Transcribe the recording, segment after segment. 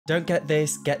Don't get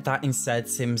this, get that instead,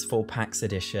 Sims 4 Packs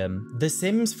Edition. The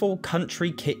Sims 4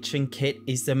 Country Kitchen Kit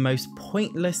is the most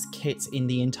pointless kit in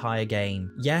the entire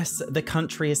game. Yes, the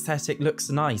country aesthetic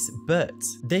looks nice, but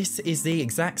this is the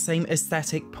exact same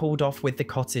aesthetic pulled off with the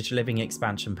Cottage Living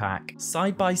expansion pack.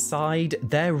 Side by side,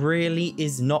 there really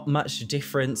is not much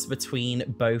difference between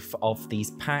both of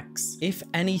these packs. If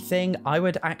anything, I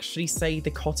would actually say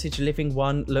the Cottage Living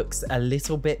one looks a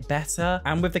little bit better,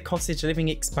 and with the Cottage Living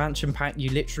expansion pack, you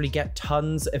literally get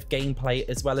tons of gameplay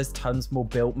as well as tons more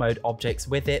build mode objects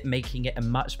with it, making it a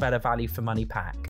much better value for money pack.